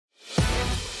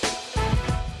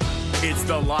It's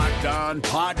the Locked On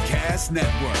Podcast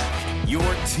Network, your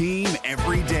team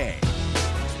every day.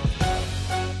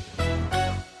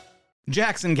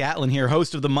 Jackson Gatlin here,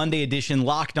 host of the Monday edition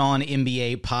Locked On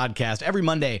NBA podcast. Every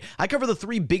Monday, I cover the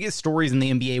three biggest stories in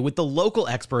the NBA with the local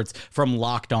experts from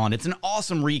Locked On. It's an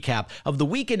awesome recap of the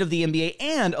weekend of the NBA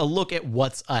and a look at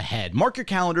what's ahead. Mark your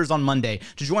calendars on Monday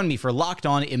to join me for Locked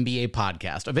On NBA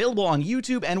podcast, available on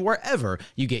YouTube and wherever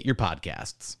you get your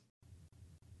podcasts.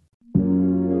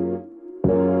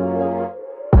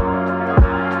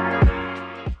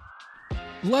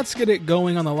 Let's get it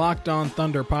going on the Locked On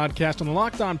Thunder podcast on the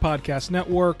Locked On Podcast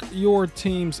Network, your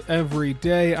teams every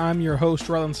day. I'm your host,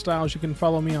 Rylan Stiles. You can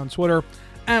follow me on Twitter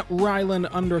at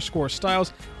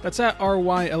Rylan_Stiles. That's at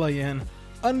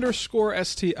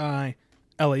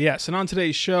RYLAN_STILES. And on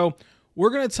today's show, we're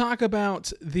going to talk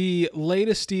about the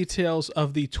latest details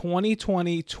of the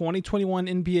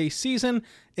 2020-2021 NBA season,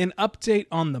 an update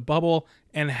on the bubble,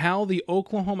 and how the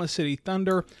Oklahoma City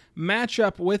Thunder match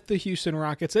up with the Houston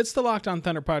Rockets. It's the Locked On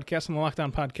Thunder podcast on the Locked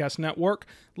On Podcast Network.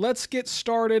 Let's get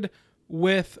started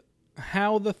with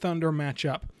how the Thunder match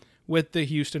up with the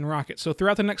Houston Rockets. So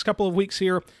throughout the next couple of weeks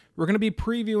here, we're going to be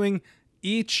previewing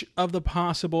each of the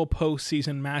possible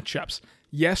postseason matchups.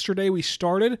 Yesterday, we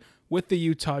started with the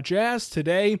Utah Jazz.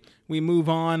 Today, we move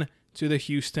on to the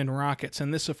Houston Rockets.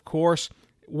 And this, of course,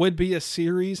 would be a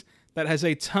series that has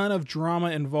a ton of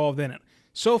drama involved in it.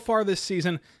 So far this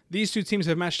season, these two teams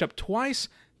have matched up twice.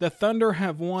 The Thunder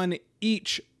have won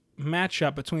each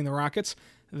matchup between the Rockets.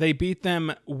 They beat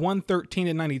them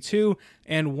 113-92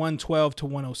 and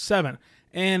 112-107.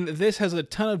 And this has a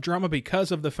ton of drama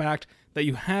because of the fact that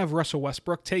you have Russell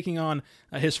Westbrook taking on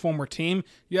his former team.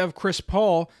 You have Chris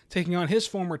Paul taking on his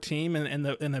former team, and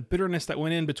the bitterness that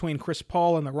went in between Chris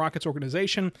Paul and the Rockets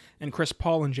organization and Chris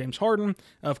Paul and James Harden.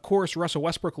 Of course, Russell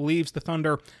Westbrook leaves the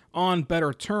Thunder on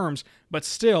better terms, but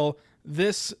still,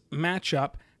 this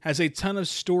matchup has a ton of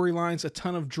storylines, a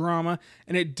ton of drama,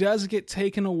 and it does get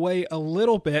taken away a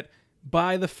little bit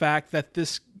by the fact that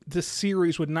this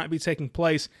series would not be taking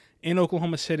place in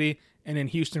Oklahoma City and in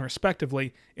Houston,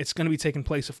 respectively. It's going to be taking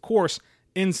place, of course,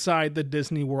 inside the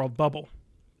Disney World bubble.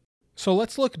 So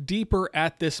let's look deeper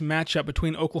at this matchup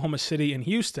between Oklahoma City and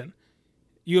Houston.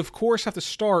 You, of course, have to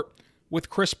start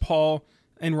with Chris Paul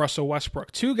and Russell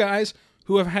Westbrook, two guys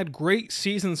who have had great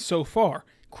seasons so far.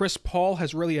 Chris Paul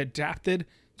has really adapted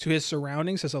to his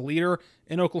surroundings as a leader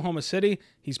in Oklahoma City.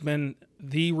 He's been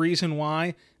the reason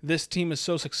why this team is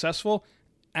so successful.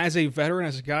 As a veteran,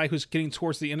 as a guy who's getting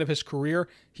towards the end of his career,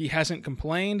 he hasn't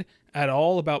complained at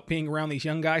all about being around these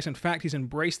young guys. In fact, he's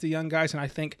embraced the young guys, and I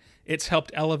think it's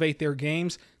helped elevate their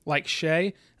games, like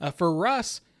Shea. For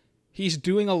Russ, he's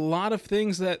doing a lot of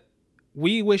things that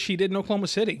we wish he did in Oklahoma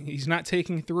City. He's not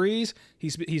taking threes.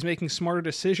 He's making smarter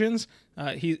decisions.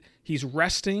 He's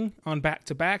resting on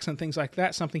back-to-backs and things like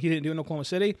that, something he didn't do in Oklahoma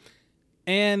City.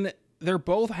 And they're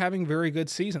both having very good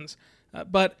seasons.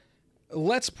 But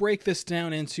let's break this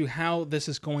down into how this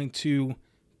is going to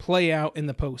play out in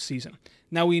the postseason.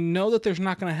 Now, we know that there's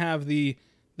not going to have the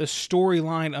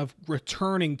storyline of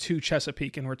returning to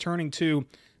Chesapeake and returning to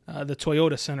the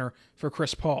Toyota Center for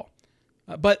Chris Paul.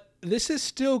 But this is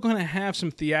still going to have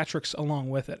some theatrics along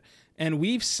with it. And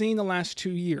we've seen the last 2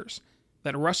 years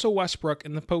that Russell Westbrook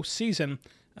in the postseason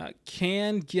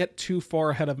can get too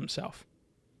far ahead of himself.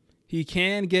 He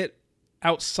can get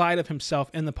outside of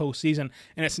himself in the postseason,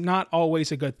 and it's not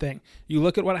always a good thing. You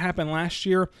look at what happened last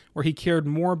year, where he cared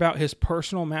more about his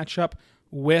personal matchup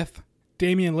with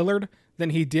Damian Lillard than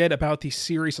he did about the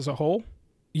series as a whole.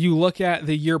 You look at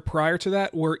the year prior to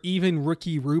that, where even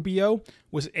Ricky Rubio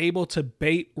was able to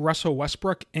bait Russell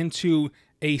Westbrook into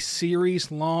a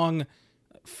series-long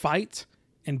fight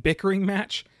and bickering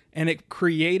match, and it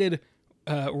created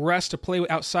Russ to play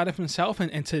outside of himself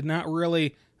and to not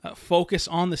really focus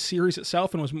on the series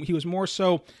itself, and he was more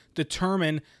so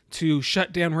determined to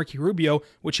shut down Ricky Rubio,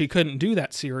 which he couldn't do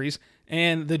that series,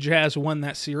 and the Jazz won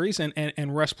that series,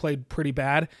 and Russ played pretty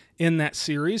bad in that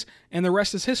series, and the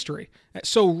rest is history.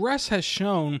 So Russ has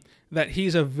shown that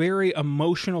he's a very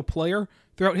emotional player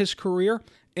throughout his career,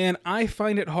 and I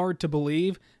find it hard to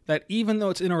believe that even though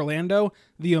it's in Orlando,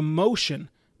 the emotion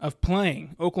of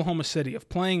playing Oklahoma City, of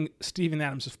playing Steven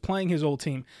Adams, of playing his old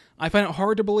team, I find it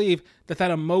hard to believe that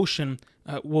emotion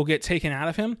will get taken out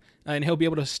of him and he'll be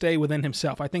able to stay within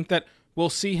himself. I think that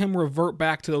we'll see him revert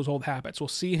back to those old habits. We'll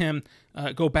see him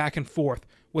go back and forth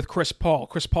with Chris Paul.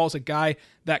 Chris Paul's a guy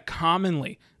that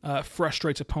commonly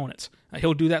frustrates opponents.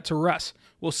 He'll do that to Russ.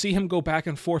 We'll see him go back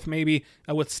and forth maybe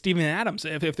with Steven Adams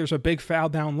if there's a big foul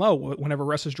down low whenever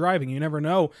Russ is driving. You never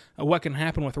know what can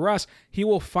happen with Russ. He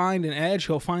will find an edge.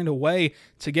 He'll find a way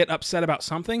to get upset about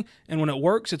something, and when it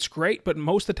works, it's great, but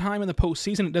most of the time in the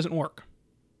postseason, it doesn't work.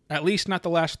 At least not the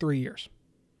last 3 years.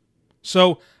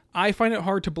 So I find it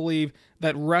hard to believe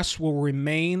that Russ will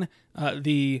remain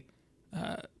the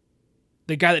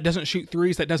guy that doesn't shoot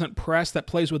threes, that doesn't press, that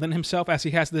plays within himself as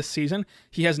he has this season.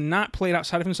 He has not played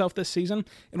outside of himself this season.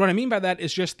 And what I mean by that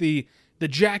is just the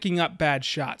jacking up bad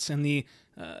shots and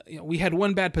we had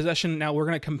one bad possession. Now we're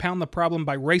going to compound the problem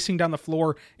by racing down the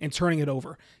floor and turning it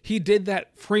over. He did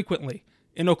that frequently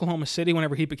in Oklahoma City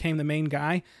whenever he became the main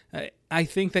guy. I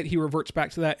think that he reverts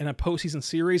back to that in a postseason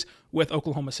series with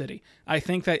Oklahoma City. I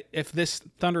think that if this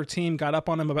Thunder team got up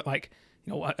on him about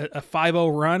a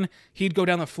 5-0 run, he'd go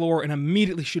down the floor and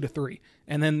immediately shoot a three.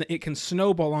 And then it can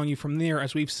snowball on you from there,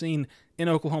 as we've seen in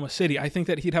Oklahoma City. I think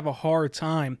that he'd have a hard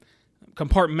time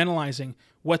compartmentalizing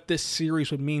what this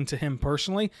series would mean to him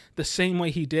personally, the same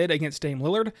way he did against Dame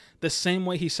Lillard, the same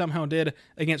way he somehow did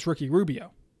against Ricky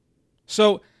Rubio.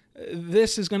 So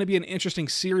this is going to be an interesting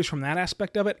series from that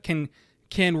aspect of it.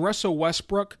 Can Russell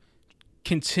Westbrook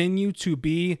continue to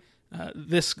be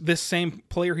this same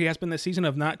player he has been this season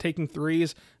of not taking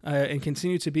threes and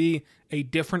continue to be a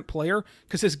different player?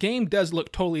 Because his game does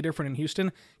look totally different in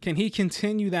Houston. Can he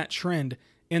continue that trend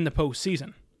in the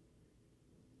postseason?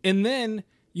 And then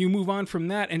you move on from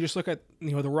that and just look at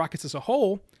the Rockets as a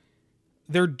whole.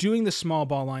 They're doing the small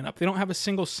ball lineup. They don't have a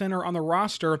single center on the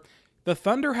roster. The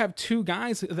Thunder have two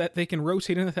guys that they can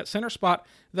rotate into that center spot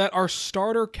that are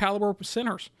starter caliber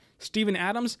centers. Steven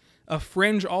Adams, a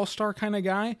fringe all-star kind of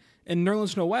guy, and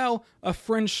Nerlens Noel, a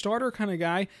fringe starter kind of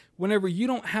guy. Whenever you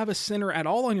don't have a center at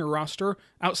all on your roster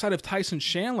outside of Tyson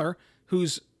Chandler,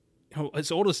 who's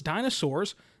as old as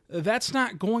dinosaurs, that's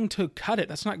not going to cut it.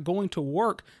 That's not going to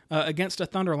work against a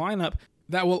Thunder lineup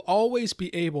that will always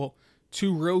be able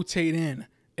to rotate in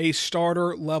a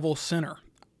starter level center.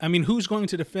 I mean, who's going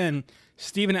to defend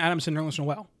Steven Adams and Nerlens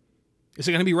Noel? Is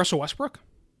it going to be Russell Westbrook?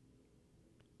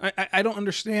 I don't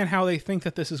understand how they think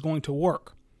that this is going to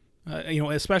work,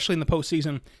 especially in the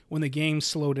postseason when the games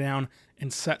slow down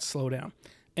and sets slow down.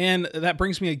 And that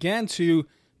brings me again to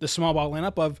the small ball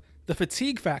lineup of the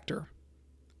fatigue factor.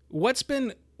 What's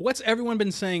everyone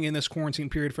been saying in this quarantine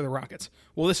period for the Rockets?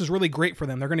 Well, this is really great for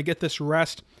them. They're going to get this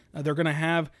rest. They're going to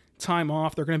have time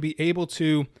off. They're going to be able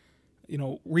to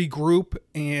regroup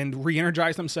and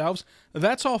re-energize themselves.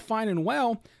 That's all fine and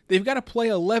well. They've got to play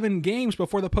 11 games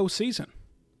before the postseason.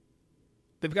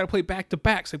 They've got to play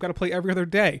back-to-backs. They've got to play every other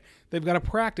day. They've got to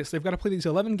practice. They've got to play these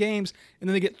 11 games, and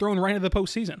then they get thrown right into the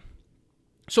postseason.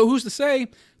 So who's to say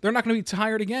they're not going to be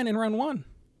tired again in round one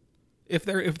if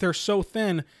they're so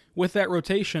thin with that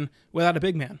rotation without a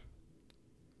big man?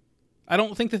 I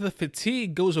don't think that the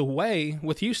fatigue goes away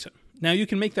with Houston. Now, you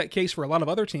can make that case for a lot of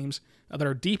other teams that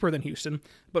are deeper than Houston,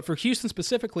 but for Houston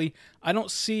specifically, I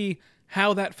don't see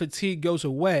how that fatigue goes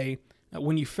away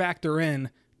when you factor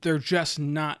in they're just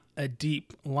not a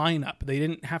deep lineup. They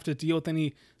didn't have to deal with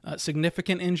any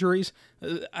significant injuries.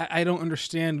 I don't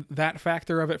understand that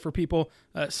factor of it for people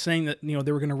saying that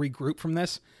they were going to regroup from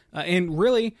this. And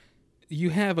really,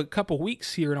 you have a couple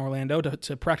weeks here in Orlando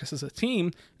to practice as a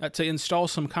team, to install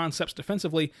some concepts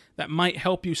defensively that might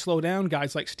help you slow down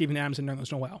guys like Steven Adams and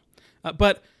Nerlens Noel.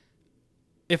 But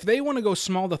if they want to go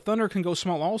small, the Thunder can go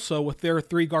small also with their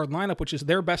three-guard lineup, which is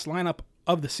their best lineup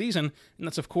of the season, and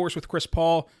that's, of course, with Chris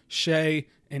Paul, Shea,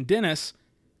 and Dennis.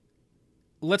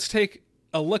 Let's take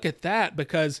a look at that,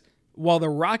 because while the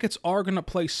Rockets are going to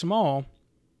play small,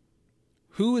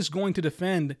 who is going to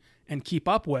defend and keep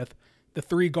up with the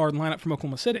three-guard lineup from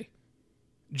Oklahoma City?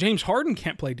 James Harden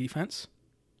can't play defense.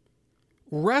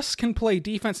 Russ can play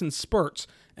defense in spurts,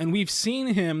 and we've seen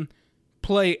him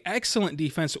play excellent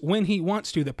defense when he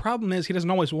wants to. The problem is he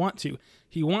doesn't always want to.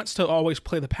 He wants to always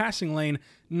play the passing lane,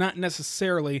 not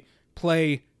necessarily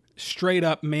play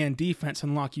straight-up man defense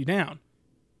and lock you down.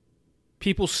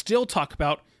 People still talk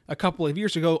about a couple of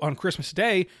years ago on Christmas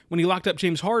Day when he locked up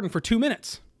James Harden for 2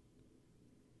 minutes.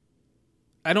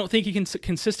 I don't think he can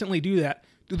consistently do that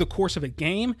through the course of a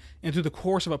game and through the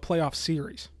course of a playoff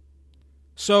series.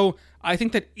 So I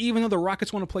think that even though the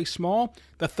Rockets want to play small,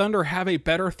 the Thunder have a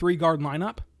better three-guard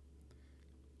lineup,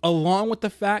 along with the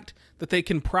fact that they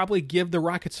can probably give the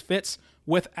Rockets fits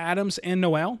with Adams and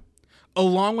Noel,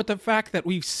 along with the fact that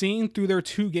we've seen through their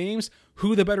 2 games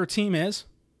who the better team is.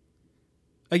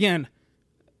 Again,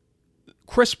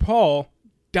 Chris Paul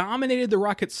dominated the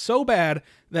Rockets so bad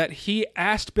that he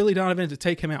asked Billy Donovan to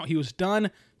take him out. He was done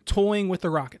toying with the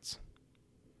Rockets.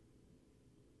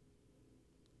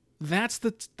 That's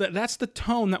the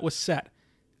tone that was set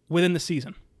within the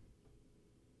season.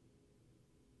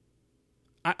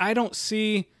 I don't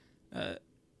see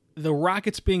the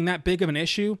Rockets being that big of an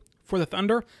issue for the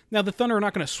Thunder. Now, the Thunder are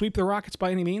not going to sweep the Rockets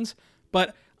by any means,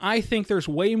 but I think there's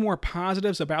way more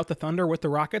positives about the Thunder with the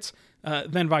Rockets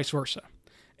than vice versa.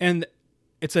 And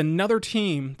it's another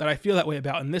team that I feel that way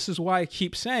about, and this is why I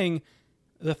keep saying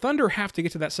the Thunder have to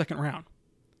get to that second round.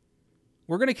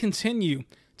 We're going to continue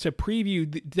to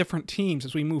preview the different teams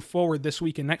as we move forward this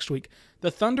week and next week.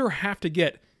 The Thunder have to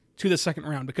get to the second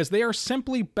round because they are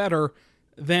simply better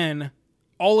than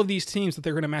all of these teams that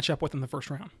they're going to match up with in the first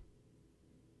round.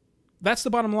 That's the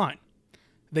bottom line.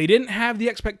 They didn't have the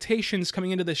expectations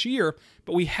coming into this year,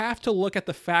 but we have to look at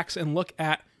the facts and look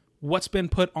at what's been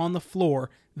put on the floor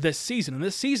this season. And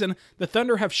this season, the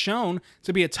Thunder have shown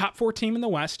to be a top 4 team in the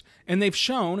West, and they've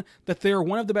shown that they're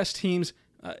one of the best teams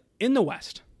in the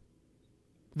West,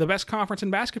 the best conference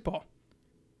in basketball.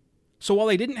 So while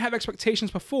they didn't have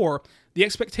expectations before, the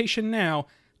expectation now,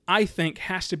 I think,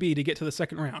 has to be to get to the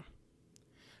second round.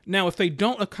 Now, if they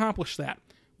don't accomplish that,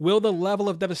 will the level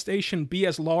of devastation be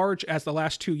as large as the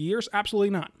last 2 years? Absolutely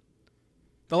not.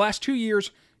 The last 2 years,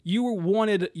 you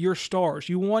wanted your stars.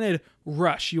 You wanted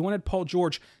Rush. You wanted Paul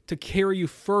George to carry you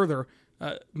further,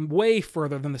 way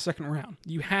further than the second round.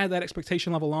 You had that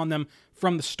expectation level on them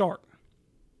from the start.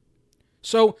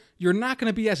 So you're not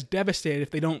going to be as devastated if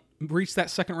they don't reach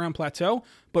that second round plateau.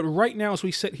 But right now, as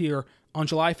we sit here on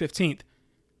July 15th,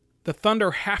 the Thunder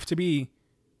have to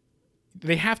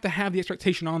have the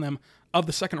expectation on them of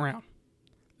the second round.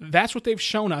 That's what they've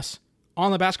shown us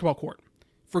on the basketball court.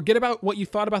 Forget about what you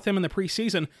thought about them in the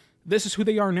preseason. This is who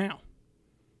they are now.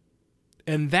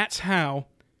 And that's how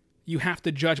you have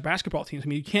to judge basketball teams. I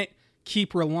mean, you can't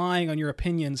keep relying on your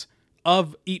opinions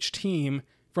of each team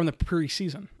from the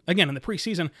preseason. Again, in the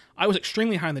preseason, I was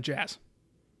extremely high on the Jazz.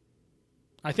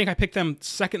 I think I picked them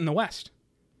second in the West.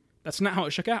 That's not how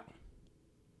it shook out.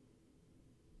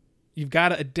 You've got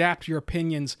to adapt your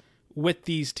opinions with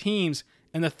these teams,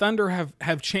 and the Thunder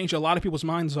have changed a lot of people's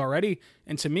minds already.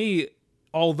 And to me,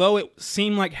 although it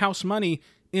seemed like house money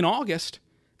in August,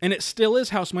 and it still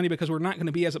is house money because we're not going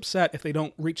to be as upset if they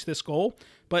don't reach this goal,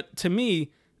 but to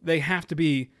me, they have to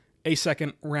be a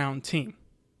second round team.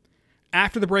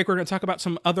 After the break, we're going to talk about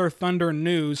some other Thunder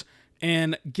news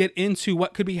and get into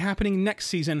what could be happening next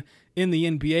season in the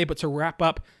NBA. But to wrap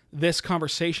up this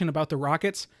conversation about the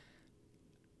Rockets,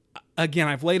 again,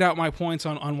 I've laid out my points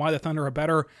on why the Thunder are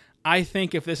better. I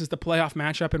think if this is the playoff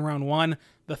matchup in round 1,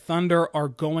 the Thunder are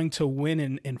going to win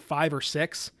in 5 or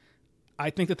 6. I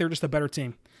think that they're just a better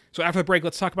team. So after the break,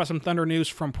 let's talk about some Thunder news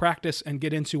from practice and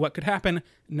get into what could happen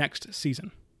next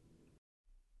season.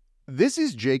 This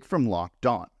is Jake from Locked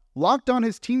On. Locked On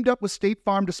has teamed up with State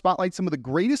Farm to spotlight some of the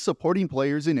greatest supporting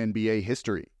players in NBA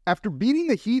history. After beating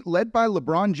the Heat led by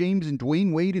LeBron James and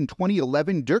Dwayne Wade in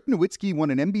 2011, Dirk Nowitzki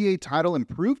won an NBA title and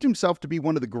proved himself to be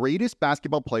one of the greatest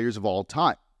basketball players of all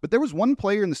time. But there was one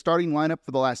player in the starting lineup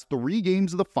for the last 3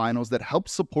 games of the finals that helped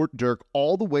support Dirk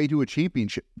all the way to a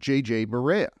championship, JJ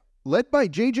Barea. Led by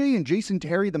JJ and Jason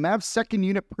Terry, the Mavs' second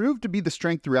unit proved to be the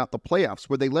strength throughout the playoffs,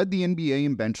 where they led the NBA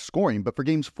in bench scoring. But for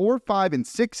games 4, 5, and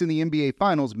 6 in the NBA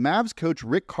Finals, Mavs coach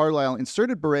Rick Carlisle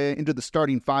inserted Barea into the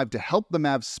starting 5 to help the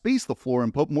Mavs space the floor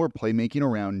and put more playmaking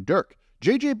around Dirk.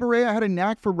 JJ Barea had a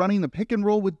knack for running the pick and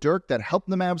roll with Dirk that helped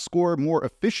the Mavs score more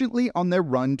efficiently on their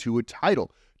run to a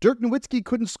title. Dirk Nowitzki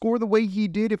couldn't score the way he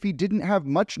did if he didn't have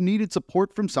much needed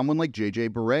support from someone like JJ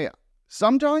Barea.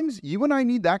 Sometimes you and I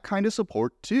need that kind of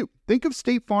support too. Think of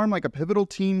State Farm like a pivotal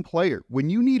team player. When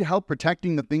you need help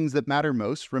protecting the things that matter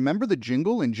most, remember the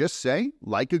jingle and just say,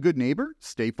 like a good neighbor,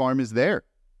 State Farm is there.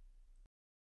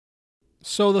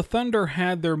 So the Thunder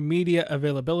had their media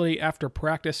availability after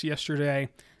practice yesterday,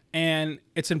 and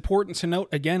it's important to note,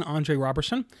 again, Andre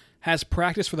Robertson has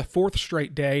practiced for the 4th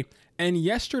straight day, and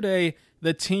yesterday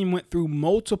the team went through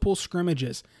multiple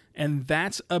scrimmages. And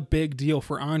that's a big deal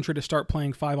for Andre to start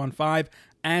playing 5-on-5,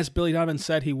 as Billy Donovan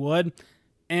said he would.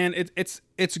 And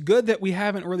it's good that we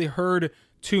haven't really heard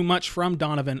too much from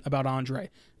Donovan about Andre.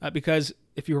 Because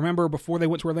if you remember, before they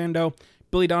went to Orlando,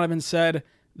 Billy Donovan said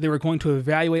they were going to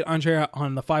evaluate Andre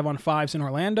on the 5-on-5s in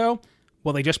Orlando.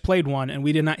 Well, they just played one, and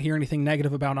we did not hear anything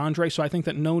negative about Andre. So I think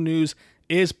that no news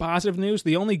is positive news.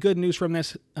 The only good news from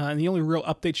this, and the only real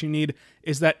updates you need,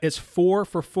 is that it's 4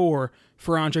 for 4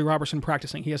 for Andre Robertson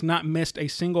practicing. He has not missed a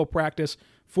single practice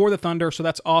for the Thunder, so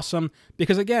that's awesome.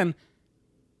 Because again,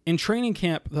 in training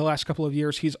camp the last couple of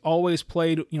years, he's always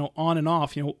played, on and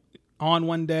off, on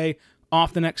one day,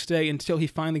 off the next day, until he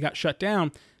finally got shut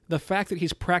down. The fact that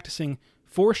he's practicing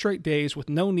 4 straight days with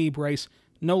no knee brace,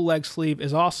 no leg sleeve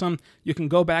is awesome. You can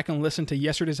go back and listen to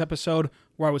yesterday's episode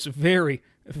where I was very,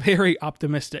 very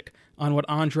optimistic on what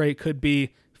Andre could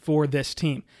be for this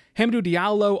team. Hamidou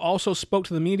Diallo also spoke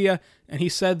to the media, and he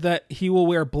said that he will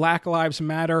wear Black Lives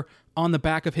Matter on the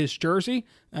back of his jersey.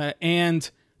 And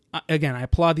again, I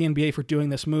applaud the NBA for doing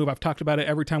this move. I've talked about it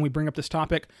every time we bring up this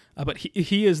topic, but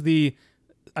he is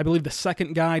I believe, the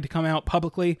second guy to come out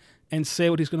publicly and say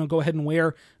what he's going to go ahead and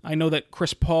wear. I know that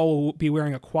Chris Paul will be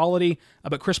wearing Equality,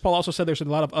 but Chris Paul also said there's a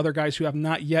lot of other guys who have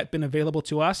not yet been available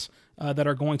to us that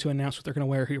are going to announce what they're going to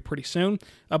wear here pretty soon.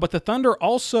 But the Thunder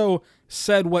also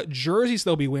said what jerseys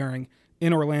they'll be wearing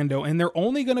in Orlando, and they're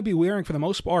only going to be wearing, for the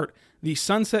most part, the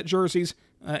Sunset jerseys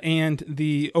and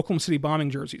the Oklahoma City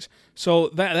Bombing jerseys. So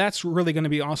that's really going to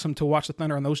be awesome to watch the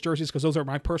Thunder on those jerseys because those are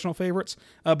my personal favorites.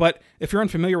 But if you're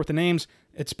unfamiliar with the names,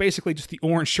 it's basically just the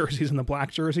orange jerseys and the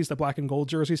black jerseys, the black and gold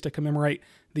jerseys to commemorate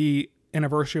the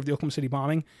anniversary of the Oklahoma City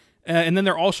Bombing. And then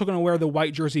they're also going to wear the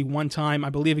white jersey one time, I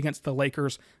believe against the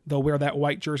Lakers. They'll wear that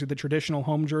white jersey, the traditional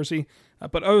home jersey.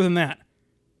 But other than that,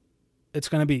 it's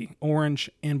going to be orange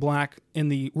and black in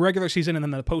the regular season, and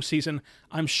then the postseason,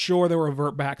 I'm sure they'll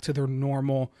revert back to their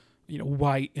normal,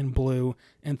 white and blue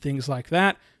and things like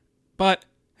that. But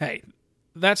hey,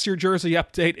 that's your jersey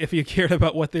update if you cared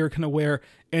about what they're going to wear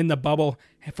in the bubble.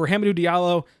 For Hamidou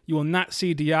Diallo, you will not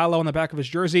see Diallo on the back of his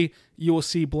jersey. You will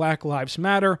see Black Lives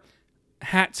Matter.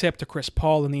 Hat tip to Chris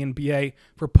Paul and the NBA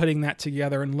for putting that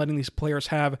together and letting these players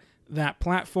have that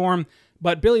platform.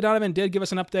 But Billy Donovan did give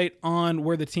us an update on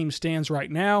where the team stands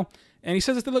right now, and he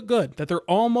says that they look good, that they're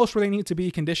almost where they need to be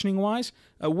conditioning-wise,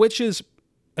 which is,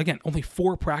 again, only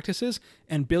 4 practices,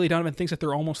 and Billy Donovan thinks that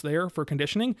they're almost there for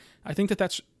conditioning. I think that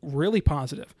that's really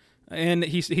positive. And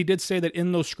he did say that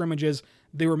in those scrimmages,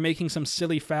 they were making some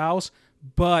silly fouls,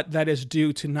 but that is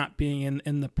due to not being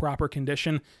in the proper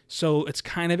condition. So it's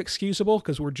kind of excusable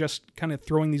because we're just kind of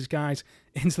throwing these guys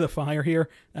into the fire here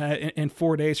in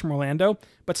 4 days from Orlando.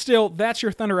 But still, that's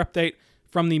your Thunder update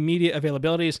from the media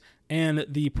availabilities and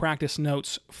the practice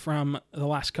notes from the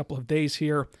last couple of days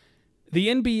here. The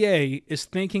NBA is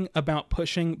thinking about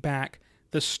pushing back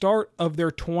the start of their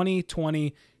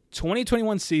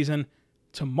 2020-2021 season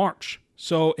to March.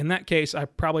 So in that case, I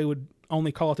probably would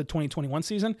only call it the 2021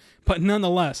 season, but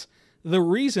nonetheless, the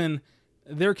reason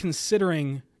they're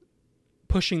considering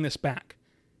pushing this back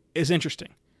is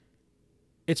interesting.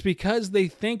 It's because they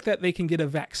think that they can get a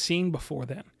vaccine before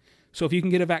then. So if you can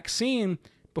get a vaccine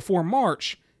before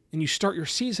March and you start your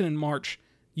season in March,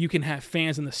 you can have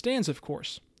fans in the stands, of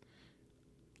course.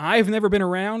 I've never been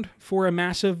around for a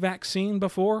massive vaccine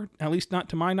before, at least not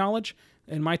to my knowledge,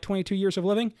 in my 22 years of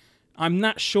living. I'm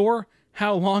not sure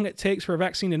how long it takes for a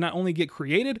vaccine to not only get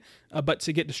created, but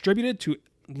to get distributed to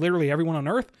literally everyone on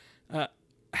Earth.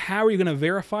 How are you going to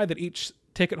verify that each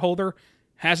ticket holder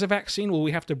has a vaccine? Will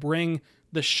we have to bring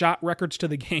the shot records to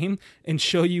the game and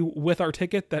show you with our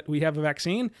ticket that we have a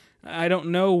vaccine? I don't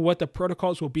know what the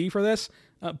protocols will be for this,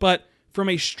 but from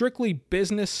a strictly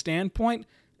business standpoint,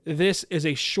 this is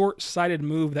a short-sighted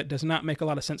move that does not make a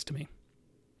lot of sense to me.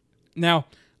 Now,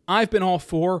 I've been all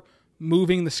for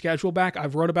moving the schedule back.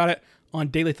 I've wrote about it on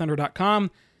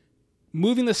dailythunder.com.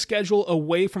 Moving the schedule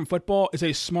away from football is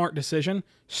a smart decision.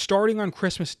 Starting on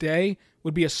Christmas Day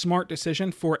would be a smart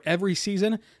decision for every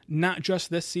season, not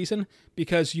just this season,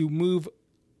 because you move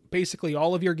basically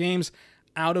all of your games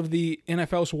out of the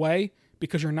NFL's way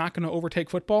because you're not going to overtake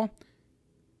football.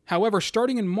 However,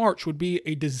 starting in March would be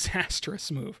a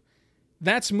disastrous move.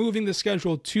 That's moving the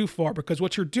schedule too far because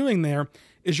what you're doing there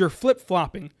is you're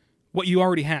flip-flopping what you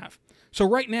already have. So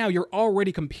right now, you're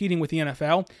already competing with the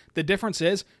NFL. The difference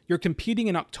is you're competing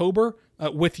in October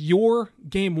with your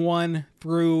game 1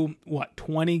 through,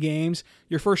 20 games.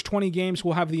 Your first 20 games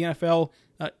will have the NFL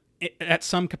at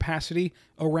some capacity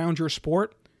around your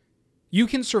sport. You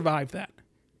can survive that.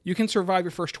 You can survive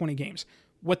your first 20 games.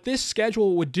 What this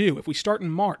schedule would do, if we start in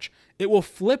March, it will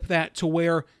flip that to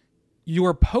where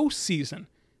your postseason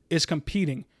is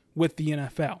competing with the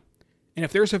NFL. And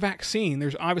if there's a vaccine,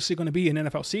 there's obviously going to be an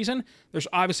NFL season. There's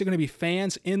obviously going to be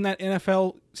fans in that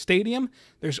NFL stadium.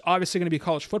 There's obviously going to be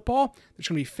college football. There's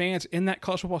going to be fans in that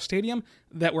college football stadium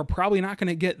that we're probably not going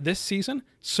to get this season.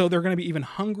 So they're going to be even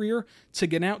hungrier to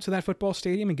get out to that football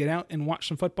stadium and get out and watch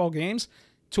some football games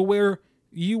to where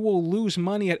you will lose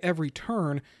money at every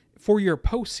turn for your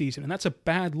postseason. And that's a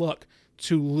bad look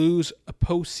to lose a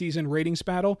postseason ratings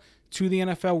battle to the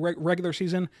NFL regular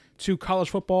season, to college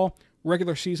football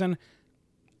regular season.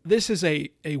 This is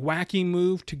a wacky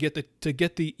move to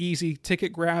get the easy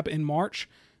ticket grab in March.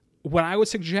 What I would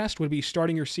suggest would be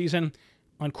starting your season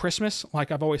on Christmas.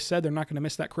 Like I've always said, they're not going to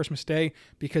miss that Christmas Day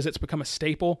because it's become a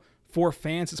staple for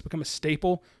fans. It's become a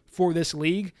staple for this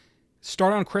league.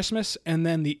 Start on Christmas, and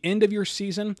then the end of your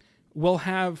season will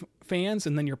have fans,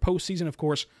 and then your postseason, of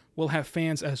course, will have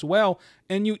fans as well.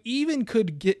 And you even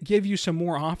could give you some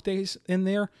more off days in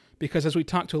there, because as we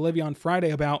talked to Olivia on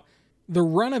Friday about, the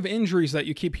run of injuries that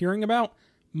you keep hearing about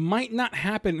might not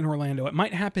happen in Orlando. It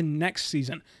might happen next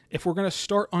season if we're going to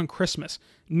start on Christmas.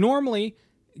 Normally,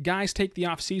 guys take the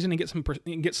off season and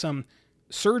get some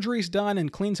surgeries done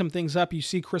and clean some things up. You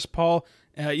see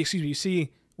you see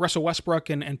Russell Westbrook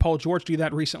and Paul George do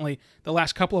that recently, the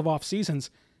last couple of off seasons.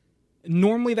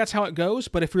 Normally that's how it goes,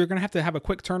 but if you're going to have a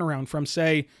quick turnaround from,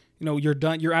 say, you're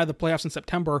done, you're out of the playoffs in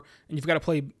September and you've got to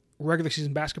play regular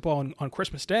season basketball on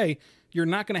Christmas Day, you're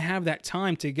not going to have that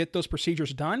time to get those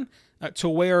procedures done to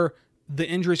where the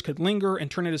injuries could linger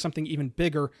and turn into something even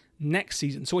bigger next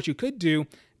season. So what you could do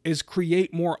is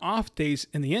create more off days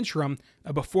in the interim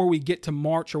before we get to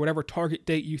March or whatever target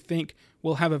date you think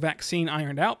we'll have a vaccine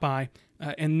ironed out by,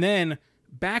 and then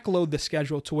backload the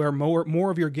schedule to where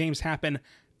more of your games happen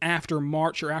after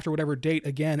March or after whatever date,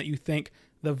 again, that you think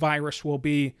the virus will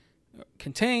be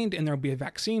contained and there'll be a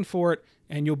vaccine for it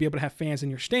and you'll be able to have fans in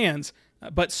your stands.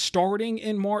 But starting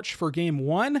in March for game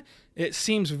 1, it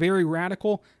seems very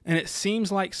radical, and it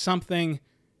seems like something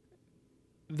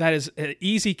that is an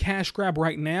easy cash grab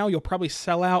right now. You'll probably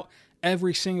sell out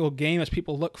every single game as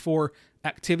people look for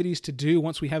activities to do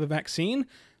once we have a vaccine.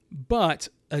 But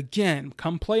again,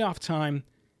 come playoff time,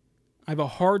 I have a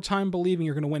hard time believing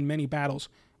you're going to win many battles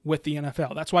with the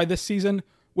NFL. That's why this season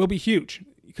will be huge,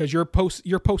 because your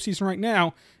postseason right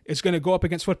now is going to go up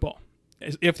against football,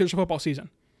 if there's a football season.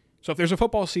 So if there's a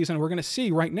football season, we're going to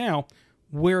see right now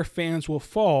where fans will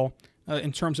fall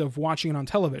in terms of watching it on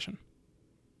television.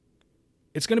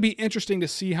 It's going to be interesting to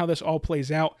see how this all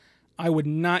plays out. I would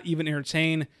not even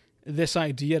entertain this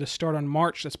idea to start on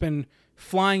March. That's been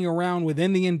flying around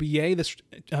within the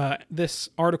NBA. This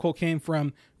article came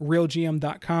from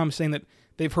RealGM.com saying that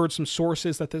they've heard some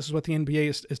sources that this is what the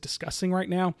NBA is discussing right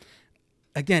now.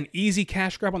 Again, easy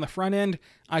cash grab on the front end.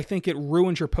 I think it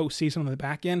ruins your postseason on the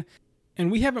back end. And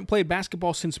we haven't played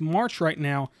basketball since March right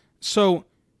now. So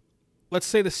let's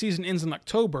say the season ends in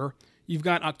October. You've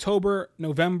got October,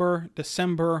 November,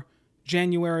 December,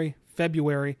 January,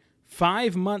 February,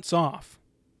 5 months off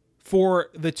for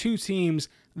the two teams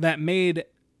that made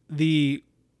the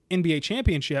NBA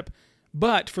championship.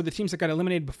 But for the teams that got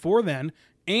eliminated before then,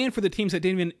 and for the teams that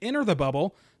didn't even enter the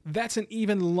bubble, that's an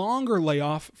even longer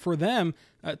layoff for them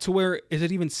to where, is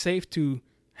it even safe to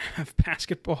have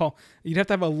basketball? You'd have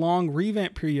to have a long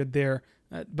revamp period there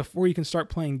before you can start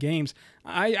playing games.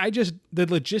 The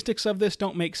logistics of this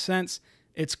don't make sense.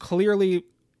 It's clearly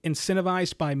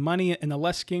incentivized by money, and the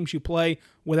less games you play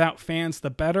without fans, the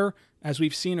better, as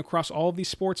we've seen across all of these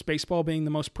sports, baseball being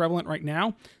the most prevalent right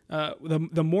now.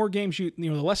 The more games the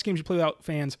less games you play without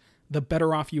fans, the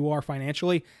better off you are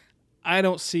financially. I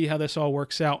don't see how this all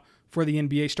works out for the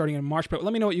NBA starting in March, but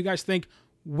let me know what you guys think.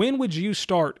 When would you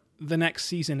start the next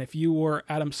season if you were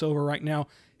Adam Silver right now?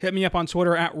 Hit me up on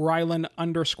Twitter at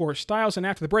Ryland_Styles. And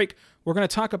after the break, we're going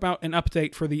to talk about an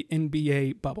update for the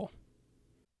NBA bubble.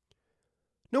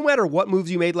 No matter what moves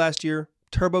you made last year,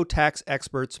 TurboTax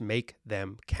experts make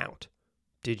them count.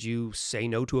 Did you say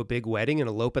no to a big wedding and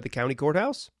elope at the county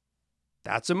courthouse?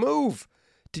 That's a move.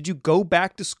 Did you go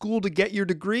back to school to get your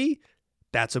degree?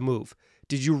 That's a move.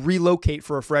 Did you relocate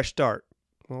for a fresh start?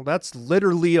 Well, that's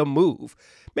literally a move.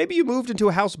 Maybe you moved into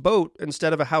a houseboat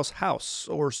instead of a house,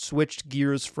 or switched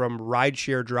gears from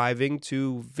rideshare driving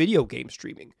to video game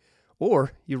streaming.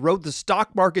 Or you rode the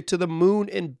stock market to the moon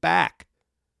and back.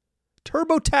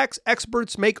 TurboTax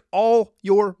experts make all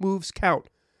your moves count,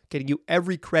 getting you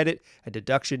every credit and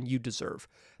deduction you deserve.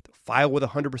 They'll file with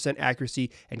 100% accuracy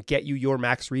and get you your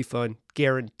max refund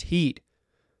guaranteed.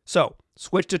 So,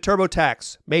 switch to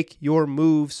TurboTax. Make your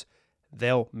moves.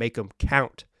 They'll make them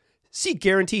count. See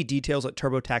guarantee details at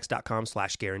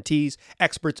turbotax.com/guarantees.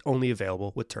 Experts only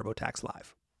available with TurboTax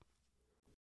Live.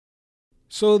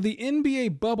 So the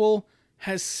NBA bubble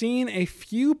has seen a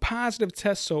few positive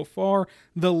tests so far.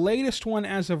 The latest one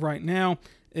as of right now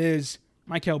is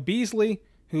Michael Beasley,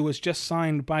 who was just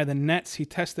signed by the Nets. He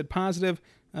tested positive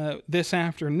this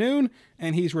afternoon,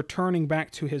 and he's returning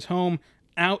back to his home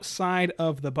outside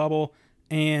of the bubble,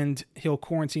 and he'll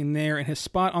quarantine there. And his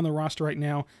spot on the roster right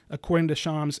now, according to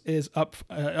Shams, is up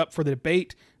for the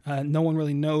debate. No one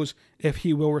really knows if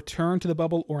he will return to the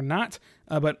bubble or not,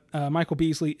 but Michael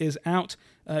Beasley is out.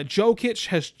 Jokic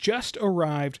has just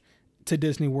arrived to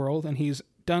Disney World, and he's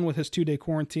done with his 2-day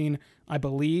quarantine, I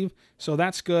believe. So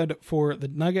that's good for the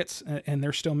Nuggets, and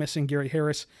they're still missing Gary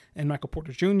Harris and Michael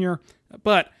Porter Jr.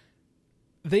 But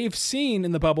they've seen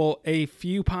in the bubble a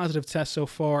few positive tests so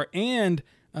far, and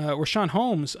Richaun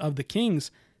Holmes of the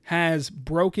Kings has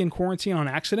broken quarantine on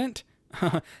accident.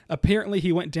 Apparently,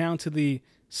 he went down to the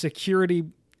security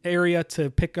area to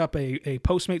pick up a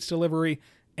Postmates delivery,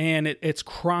 and it's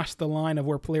crossed the line of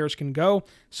where players can go,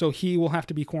 so he will have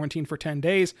to be quarantined for 10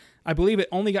 days. I believe it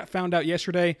only got found out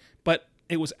yesterday, but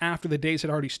it was after the days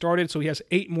had already started, so he has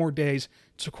 8 more days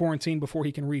to quarantine before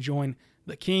he can rejoin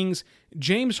the Kings.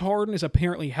 James Harden is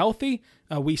apparently healthy.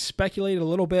 We speculated a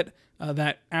little bit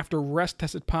that after Russ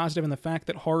tested positive and the fact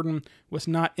that Harden was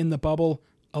not in the bubble,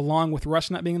 along with Russ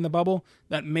not being in the bubble,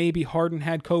 that maybe Harden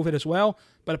had COVID as well.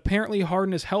 But apparently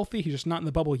Harden is healthy. He's just not in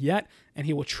the bubble yet, and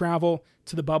he will travel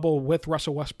to the bubble with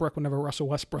Russell Westbrook whenever Russell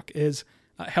Westbrook is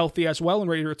healthy as well and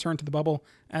ready to return to the bubble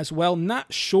as well.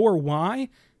 Not sure why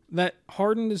that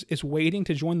Harden is waiting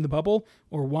to join the bubble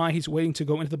or why he's waiting to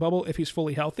go into the bubble if he's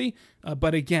fully healthy.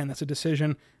 But again, that's a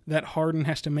decision that Harden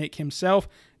has to make himself.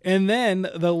 And then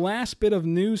the last bit of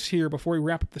news here before we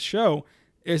wrap up the show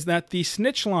is that the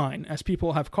snitch line, as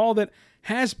people have called it,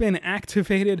 has been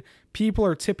activated. People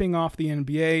are tipping off the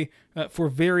NBA for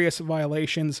various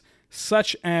violations,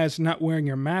 such as not wearing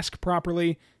your mask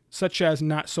properly, such as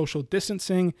not social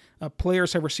distancing.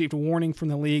 Players have received warning from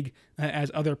the league as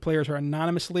other players are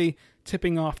anonymously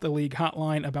tipping off the league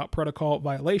hotline about protocol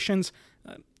violations.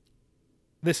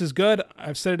 This is good.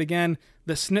 I've said it again.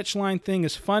 The snitch line thing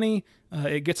is funny.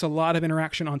 It gets a lot of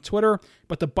interaction on Twitter.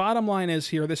 But the bottom line is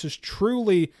here, this is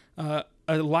truly a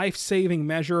life-saving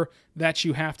measure that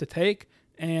you have to take.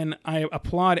 And I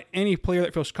applaud any player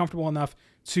that feels comfortable enough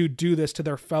to do this to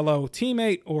their fellow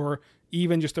teammate or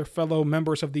even just their fellow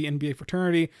members of the NBA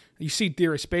fraternity. You see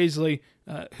Darius Bazley,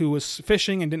 who was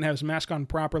fishing and didn't have his mask on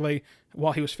properly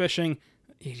while he was fishing.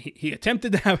 He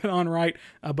attempted to have it on right,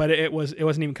 but it wasn't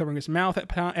even covering his mouth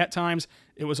at times.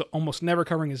 It was almost never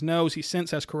covering his nose. He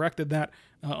since has corrected that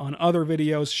on other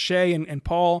videos. Shea and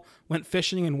Paul went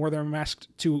fishing and wore their masks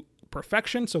to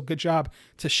perfection, so good job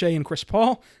to Shea and Chris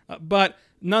Paul. But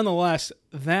nonetheless,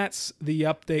 that's the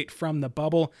update from the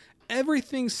bubble.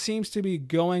 Everything seems to be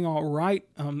going all right.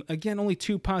 Again, only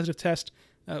 2 positive tests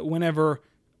whenever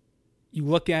you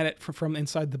look at it from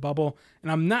inside the bubble.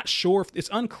 And I'm not sure, it's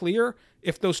unclear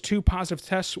if those 2 positive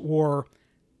tests were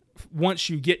once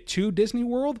you get to Disney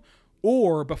World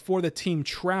or before the team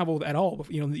traveled at all.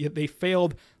 You know, they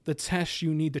failed the test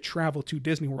you need to travel to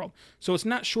Disney World. So it's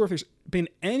not sure if there's been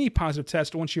any positive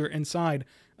test once you're inside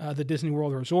the Disney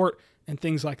World Resort and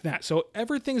things like that. So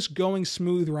everything's going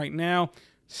smooth right now.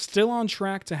 Still on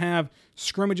track to have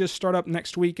scrimmages start up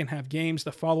next week and have games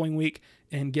the following week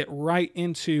and get right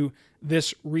into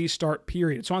this restart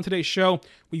period. So on today's show,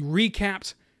 we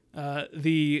recapped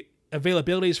the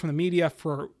availabilities from the media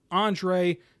for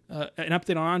Andre, an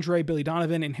update on Andre, Billy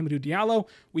Donovan, and Hamidou Diallo.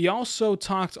 We also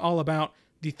talked all about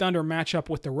the Thunder matchup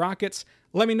with the Rockets.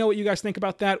 Let me know what you guys think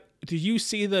about that. Do you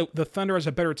see the Thunder as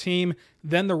a better team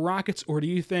than the Rockets, or do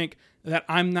you think that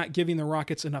I'm not giving the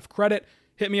Rockets enough credit?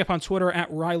 Hit me up on Twitter at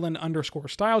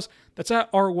Rylan_Styles. That's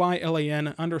at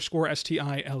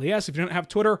RYLAN_STILES. If you don't have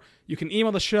Twitter, you can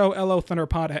email the show,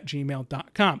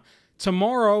 lothunderpod@gmail.com.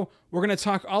 Tomorrow, we're going to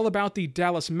talk all about the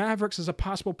Dallas Mavericks as a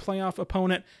possible playoff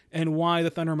opponent and why the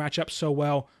Thunder match up so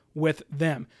well with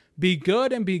them. Be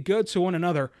good and be good to one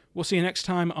another. We'll see you next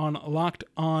time on Locked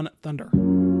on Thunder. Perfect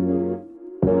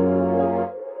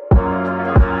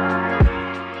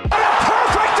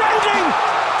ending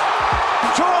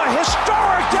to a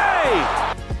historic day.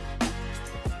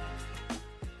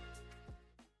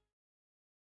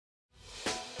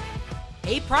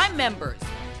 Hey, Prime members,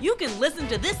 you can listen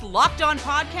to this Locked On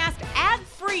podcast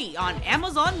ad-free on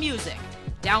Amazon Music.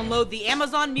 Download the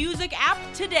Amazon Music app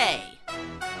today.